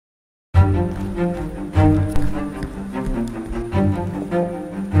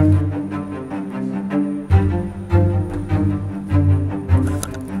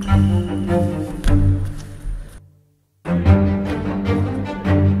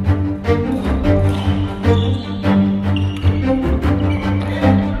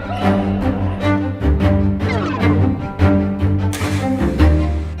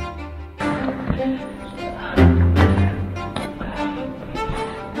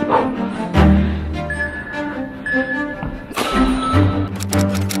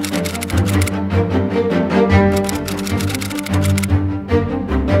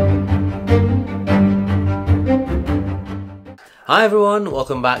Hi everyone,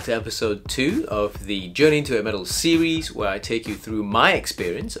 welcome back to episode 2 of the Journey to a Medal series, where I take you through my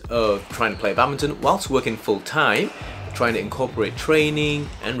experience of trying to play badminton whilst working full time, trying to incorporate training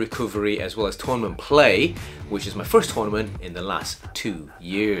and recovery as well as tournament play, which is my first tournament in the last 2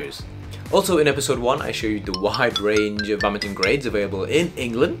 years. Also in episode 1 I show you the wide range of badminton grades available in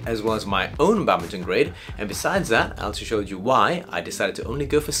England as well as my own badminton grade, and besides that I also showed you why I decided to only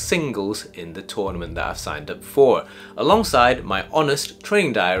go for singles in the tournament that I've signed up for, alongside my honest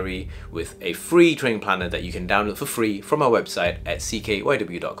training diary with a free training planner that you can download for free from our website at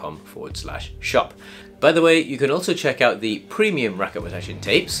ckYW.com/shop. By the way, you can also check out the premium racket protection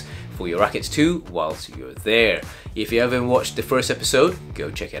tapes for your rackets too whilst you're there. If you haven't watched the first episode,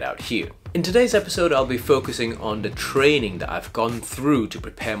 go check it out here. In today's episode, I'll be focusing on the training that I've gone through to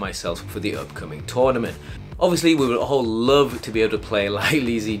prepare myself for the upcoming tournament. Obviously, we would all love to be able to play like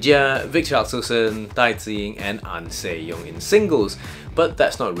Li Zijia, Victor Axelsen, Dai Ziying and An Se-young in singles, but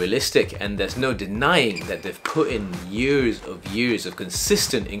that's not realistic, and there's no denying that they've put in years of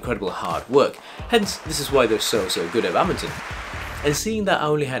consistent, incredible hard work. Hence, this is why they're so good at badminton. And seeing that I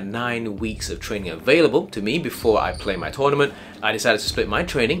only had 9 weeks of training available to me before I play my tournament, I decided to split my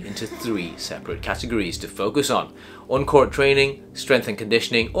training into 3 separate categories to focus on: on-court training, strength and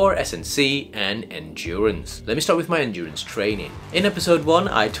conditioning or S&C, and endurance. Let me start with my endurance training. In episode 1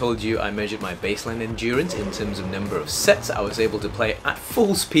 I told you I measured my baseline endurance in terms of number of sets I was able to play at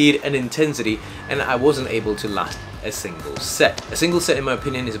full speed and intensity, and I wasn't able to last a single set. A single set in my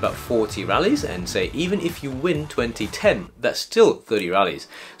opinion is about 40 rallies, and say even if you win 20-10, that's still 30 rallies.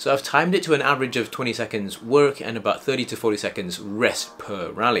 So I've timed it to an average of 20 seconds work and about 30 to 40 seconds rest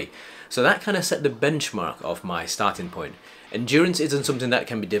per rally. So that kind of set the benchmark of my starting point. Endurance isn't something that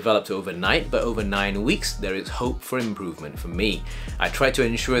can be developed overnight, but over 9 weeks there is hope for improvement for me. I tried to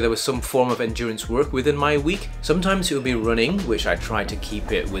ensure there was some form of endurance work within my week. Sometimes it would be running, which I try to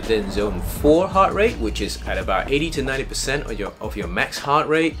keep it within zone 4 heart rate, which is at about 80 to 90% of your max heart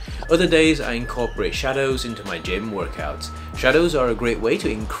rate. Other days I incorporate shadows into my gym workouts. Shadows are a great way to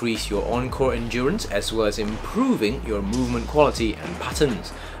increase your on-court endurance as well as improving your movement quality and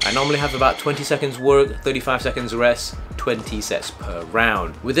patterns. I normally have about 20 seconds work, 35 seconds rest, 20 sets per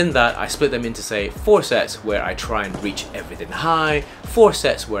round. Within that, I split them into say 4 sets where I try and reach everything high, 4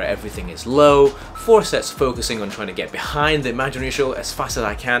 sets where everything is low, 4 sets focusing on trying to get behind the imaginary shuttle as fast as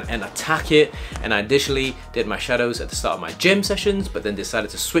I can and attack it, and I additionally did my shadows at the start of my gym sessions, but then decided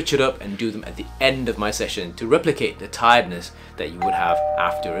to switch it up and do them at the end of my session to replicate the tiredness that you would have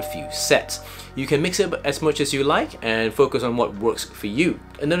after a few sets. You can mix it as much as you like and focus on what works for you.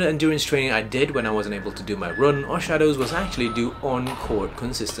 Another endurance training I did when I wasn't able to do my run or shadows was actually do on-court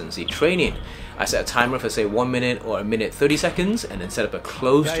consistency training. I set a timer for say 1 minute or 1minute 30 seconds and then set up a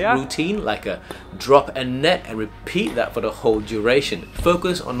closed routine like a drop and net and repeat that for the whole duration.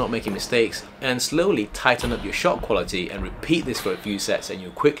 Focus on not making mistakes and slowly tighten up your shot quality and repeat this for a few sets, and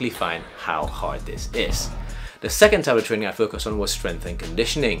you'll quickly find how hard this is. The second type of training I focused on was strength and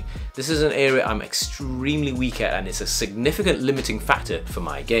conditioning. This is an area I'm extremely weak at, and it's a significant limiting factor for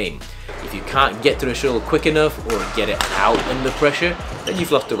my game. If you can't get to the shuttle quick enough or get it out under pressure, then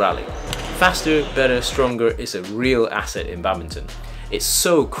you've lost the rally. Faster, better, stronger is a real asset in badminton. It's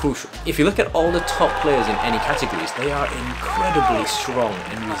so crucial. If you look at all the top players in any categories, they are incredibly strong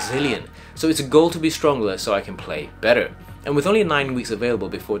and resilient. So it's a goal to be stronger so I can play better. And with only 9 weeks available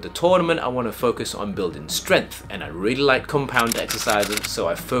before the tournament, I want to focus on building strength, and I really like compound exercises, so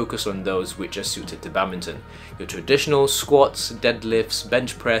I focus on those which are suited to badminton. Your traditional squats, deadlifts,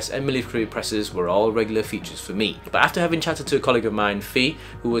 bench press and military presses were all regular features for me. But after having chatted to a colleague of mine, Fee,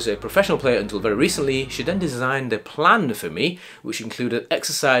 who was a professional player until very recently, she then designed a plan for me which included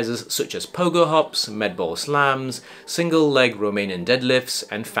exercises such as pogo hops, med ball slams, single leg Romanian deadlifts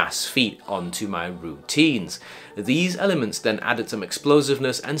and fast feet onto my routines. These elements performance then added some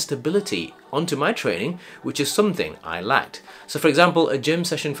explosiveness and stability onto my training, which is something I lacked. So for example, a gym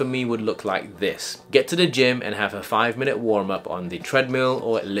session for me would look like this. Get to the gym and have a 5-minute warm-up on the treadmill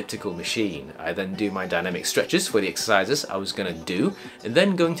or elliptical machine. I then do my dynamic stretches for the exercises I was gonna do, and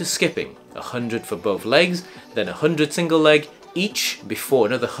then going to skipping. 100 for both legs, then 100 single leg each before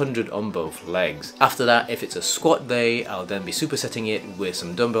another 100 on both legs. After that, if it's a squat day, I'll then be supersetting it with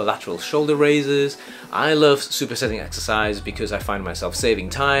some dumbbell lateral shoulder raises. I love supersetting exercise because I find myself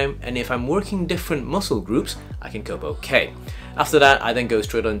saving time, and if I'm working different muscle groups, I can cope okay. After that, I then go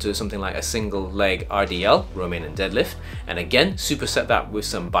straight onto something like a single leg RDL, Romanian deadlift, and again superset that with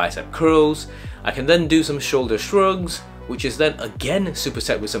some bicep curls. I can then do some shoulder shrugs, which is then again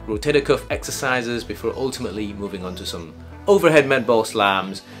superset with some rotator cuff exercises before ultimately moving on to some overhead med ball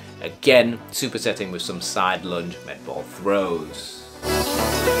slams, again supersetting with some side lunge med ball throws.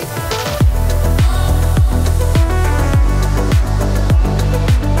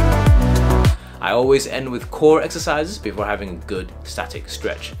 I always end with core exercises before having a good static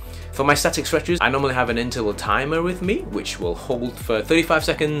stretch. For my static stretches, I normally have an interval timer with me, which will hold for 35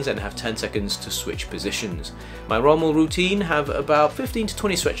 seconds and have 10 seconds to switch positions. My normal routine have about 15 to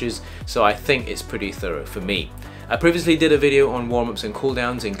 20 stretches, so I think it's pretty thorough for me. I previously did a video on warm-ups and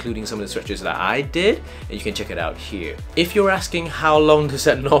cooldowns, including some of the stretches that I did, and you can check it out here. If you're asking how long does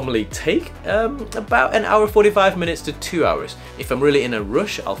that normally take, about an hour 45 minutes to 2 hours. If I'm really in a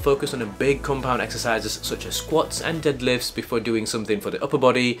rush, I'll focus on the big compound exercises such as squats and deadlifts before doing something for the upper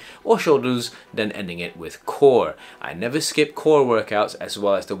body or shoulders, then ending it with core. I never skip core workouts as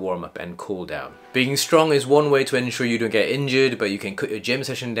well as the warm-up and cooldown. Being strong is one way to ensure you don't get injured, but you can cut your gym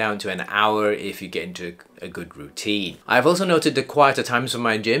session down to an hour if you get into a good routine. I've also noted the quieter times of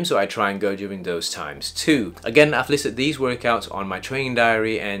my gym, so I try and go during those times too. Again, I've listed these workouts on my training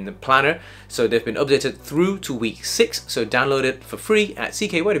diary and the planner, so they've been updated through to week 6, so download it for free at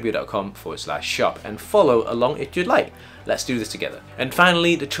ckYW.com/shop and follow along if you'd like. Let's do this together. And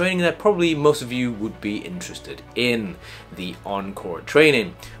finally, the training that probably most of you would be interested in, the on-court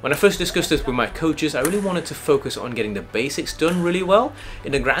training. When I first discussed this with my coaches, I really wanted to focus on getting the basics done really well.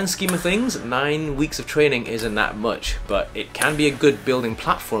 In the grand scheme of things, 9 weeks of training isn't that much, but it can be a good building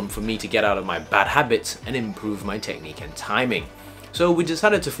platform for me to get out of my bad habits and improve my technique and timing. So we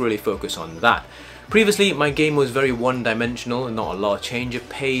decided to really focus on that. Previously, my game was very one-dimensional and not a lot of change of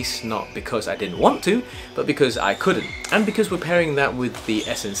pace, not because I didn't want to, but because I couldn't. And because we're pairing that with the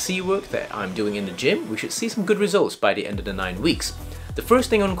S&C work that I'm doing in the gym, we should see some good results by the end of the 9 weeks. The first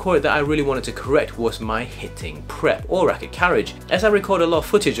thing on court that I really wanted to correct was my hitting prep or racket carriage. As I record a lot of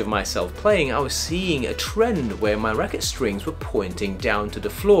footage of myself playing, I was seeing a trend where my racket strings were pointing down to the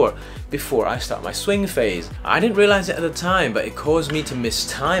floor before I start my swing phase. I didn't realize it at the time, but it caused me to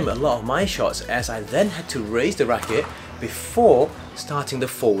mistime a lot of my shots as I then had to raise the racket before starting the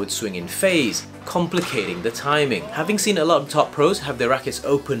forward swinging phase, complicating the timing. Having seen a lot of top pros have their rackets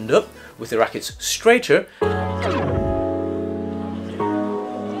opened up with the rackets straighter,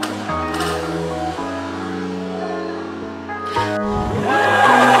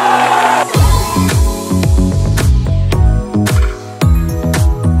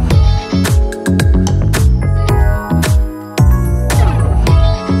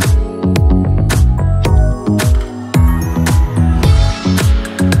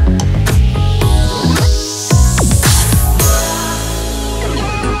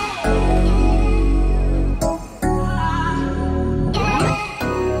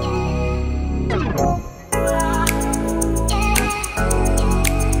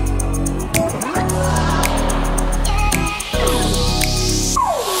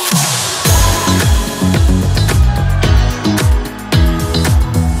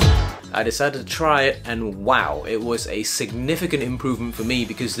 I decided to try it, and wow, it was a significant improvement for me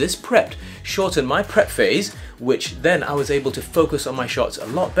because this prep shortened my prep phase, which then I was able to focus on my shots a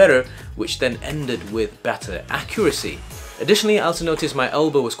lot better, which then ended with better accuracy. Additionally, I also noticed my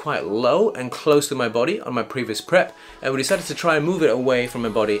elbow was quite low and close to my body on my previous prep, and we decided to try and move it away from my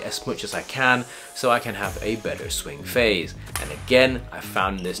body as much as I can so I can have a better swing phase. And again, I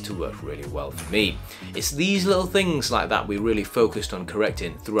found this to work really well for me. It's these little things like that we really focused on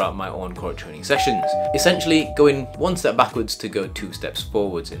correcting throughout my on-court training sessions. Essentially, going one step backwards to go 2 steps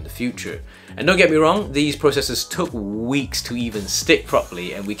forwards in the future. And don't get me wrong, these processes took weeks to even stick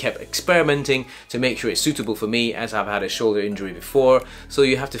properly, and we kept experimenting to make sure it's suitable for me, as I've had a shoulder injury before, so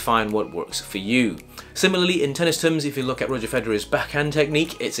you have to find what works for you. Similarly, in tennis terms, if you look at Roger Federer's backhand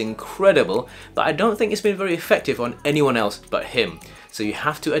technique, it's incredible, but I don't think it's been very effective on anyone else but him. so you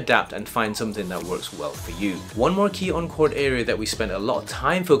have to adapt and find something that works well for you. One more key on-court area that we spent a lot of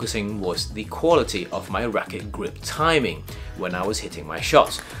time focusing was the quality of my racket grip timing when I was hitting my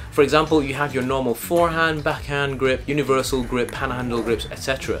shots. For example, you have your normal forehand, backhand grip, universal grip, panhandle grips,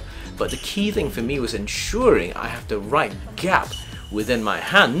 etc. But the key thing for me was ensuring I have the right gap within my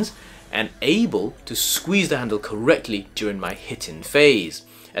hands and able to squeeze the handle correctly during my hitting phase.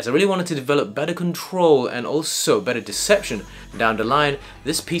 As I really wanted to develop better control and also better deception down the line,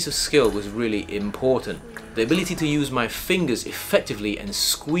 this piece of skill was really important. The ability to use my fingers effectively and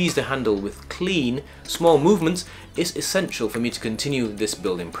squeeze the handle with clean, small movements is essential for me to continue this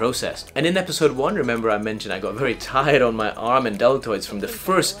building process. And in episode 1, remember I mentioned I got very tired on my arm and deltoids from the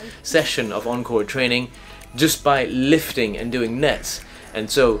first session of on-court training just by lifting and doing nets. And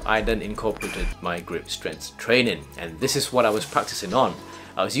so I then incorporated my grip strength training, and this is what I was practicing on.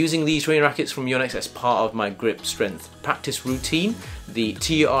 I was using these training rackets from Yonex as part of my grip strength practice routine. The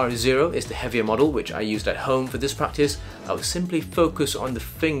TR0 is the heavier model which I used at home for this practice. I would simply focus on the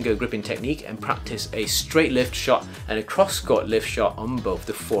finger gripping technique and practice a straight lift shot and a cross-court lift shot on both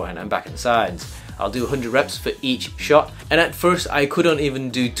the forehand and backhand sides. I'll do 100 reps for each shot, and at first I couldn't even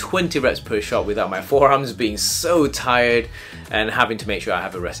do 20 reps per shot without my forearms being so tired and having to make sure I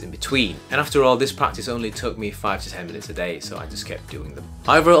have a rest in between. And after all, this practice only took me 5 to 10 minutes a day, so I just kept doing them.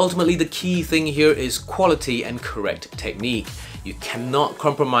 However, ultimately the key thing here is quality and correct technique. You cannot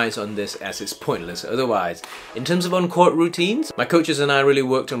compromise on this as it's pointless otherwise. In terms of on-court routines, my coaches and I really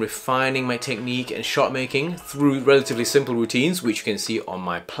worked on refining my technique and shot making through relatively simple routines which you can see on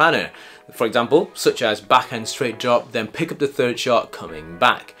my planner. For example, such as backhand straight drop, then pick up the third shot coming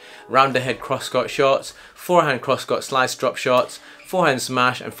back. Round the head cross-court shots, forehand cross-court slice drop shots, forehand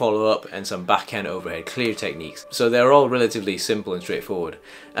smash and follow up, and some backhand overhead clear techniques. So they're all relatively simple and straightforward.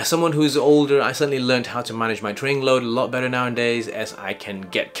 As someone who's older, I certainly learned how to manage my training load a lot better nowadays, as I can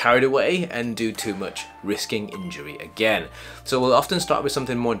get carried away and do too much, risking injury again. So we'll often start with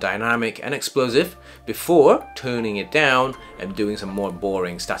something more dynamic and explosive before turning it down and doing some more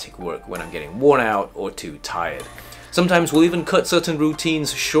boring static work when I'm getting worn out or too tired. Sometimes we'll even cut certain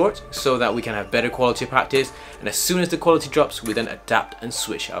routines short so that we can have better quality practice, and as soon as the quality drops, we then adapt and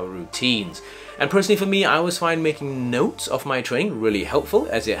switch our routines. And personally for me, I always find making notes of my training really helpful,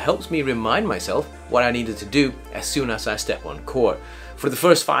 as it helps me remind myself what I needed to do as soon as I step on court. For the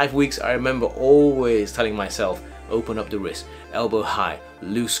first 5 weeks, I remember always telling myself, open up the wrist, elbow high,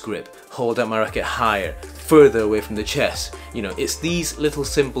 loose grip, hold up my racket higher, further away from the chest. You know, it's these little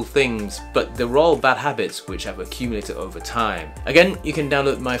simple things, but they're all bad habits which have accumulated over time. Again, you can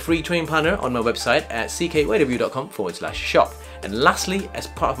download my free training planner on my website at ckYW.com/shop. And lastly, as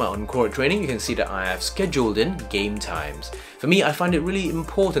part of my on-court training, you can see that I have scheduled in game times. For me, I find it really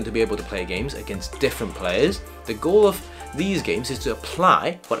important to be able to play games against different players. The goal of these games is to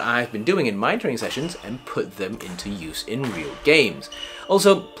apply what I've been doing in my training sessions and put them into use in real games.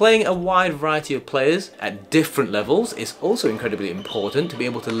 Also, playing a wide variety of players at different levels is also incredibly important to be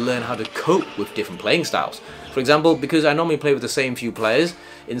able to learn how to cope with different playing styles. For example, because I normally play with the same few players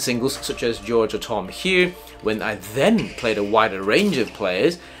in singles such as George or Tom here, when I then played a wider range of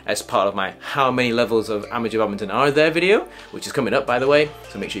players as part of my How Many Levels of Amateur Badminton Are There video, which is coming up by the way,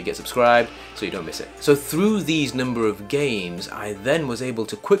 so make sure you get subscribed so you don't miss it. So through these number of games, I then was able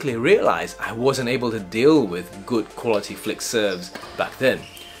to quickly realize I wasn't able to deal with good quality flick serves back then.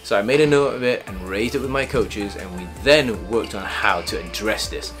 So I made a note of it and raised it with my coaches, and we then worked on how to address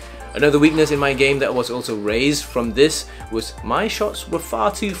this. Another weakness in my game that was also raised from this was my shots were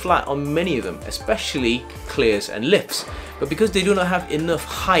far too flat on many of them, especially clears and lifts. But because they do not have enough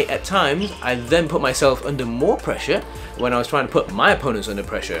height at times, I then put myself under more pressure when I was trying to put my opponents under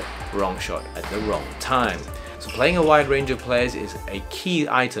pressure, wrong shot at the wrong time. So playing a wide range of players is a key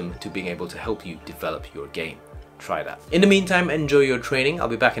item to being able to help you develop your game. Try that. In the meantime, enjoy your training. I'll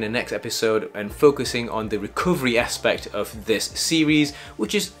be back in the next episode and focusing on the recovery aspect of this series,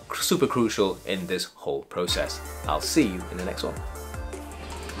 which is super crucial in this whole process. I'll see you in the next one.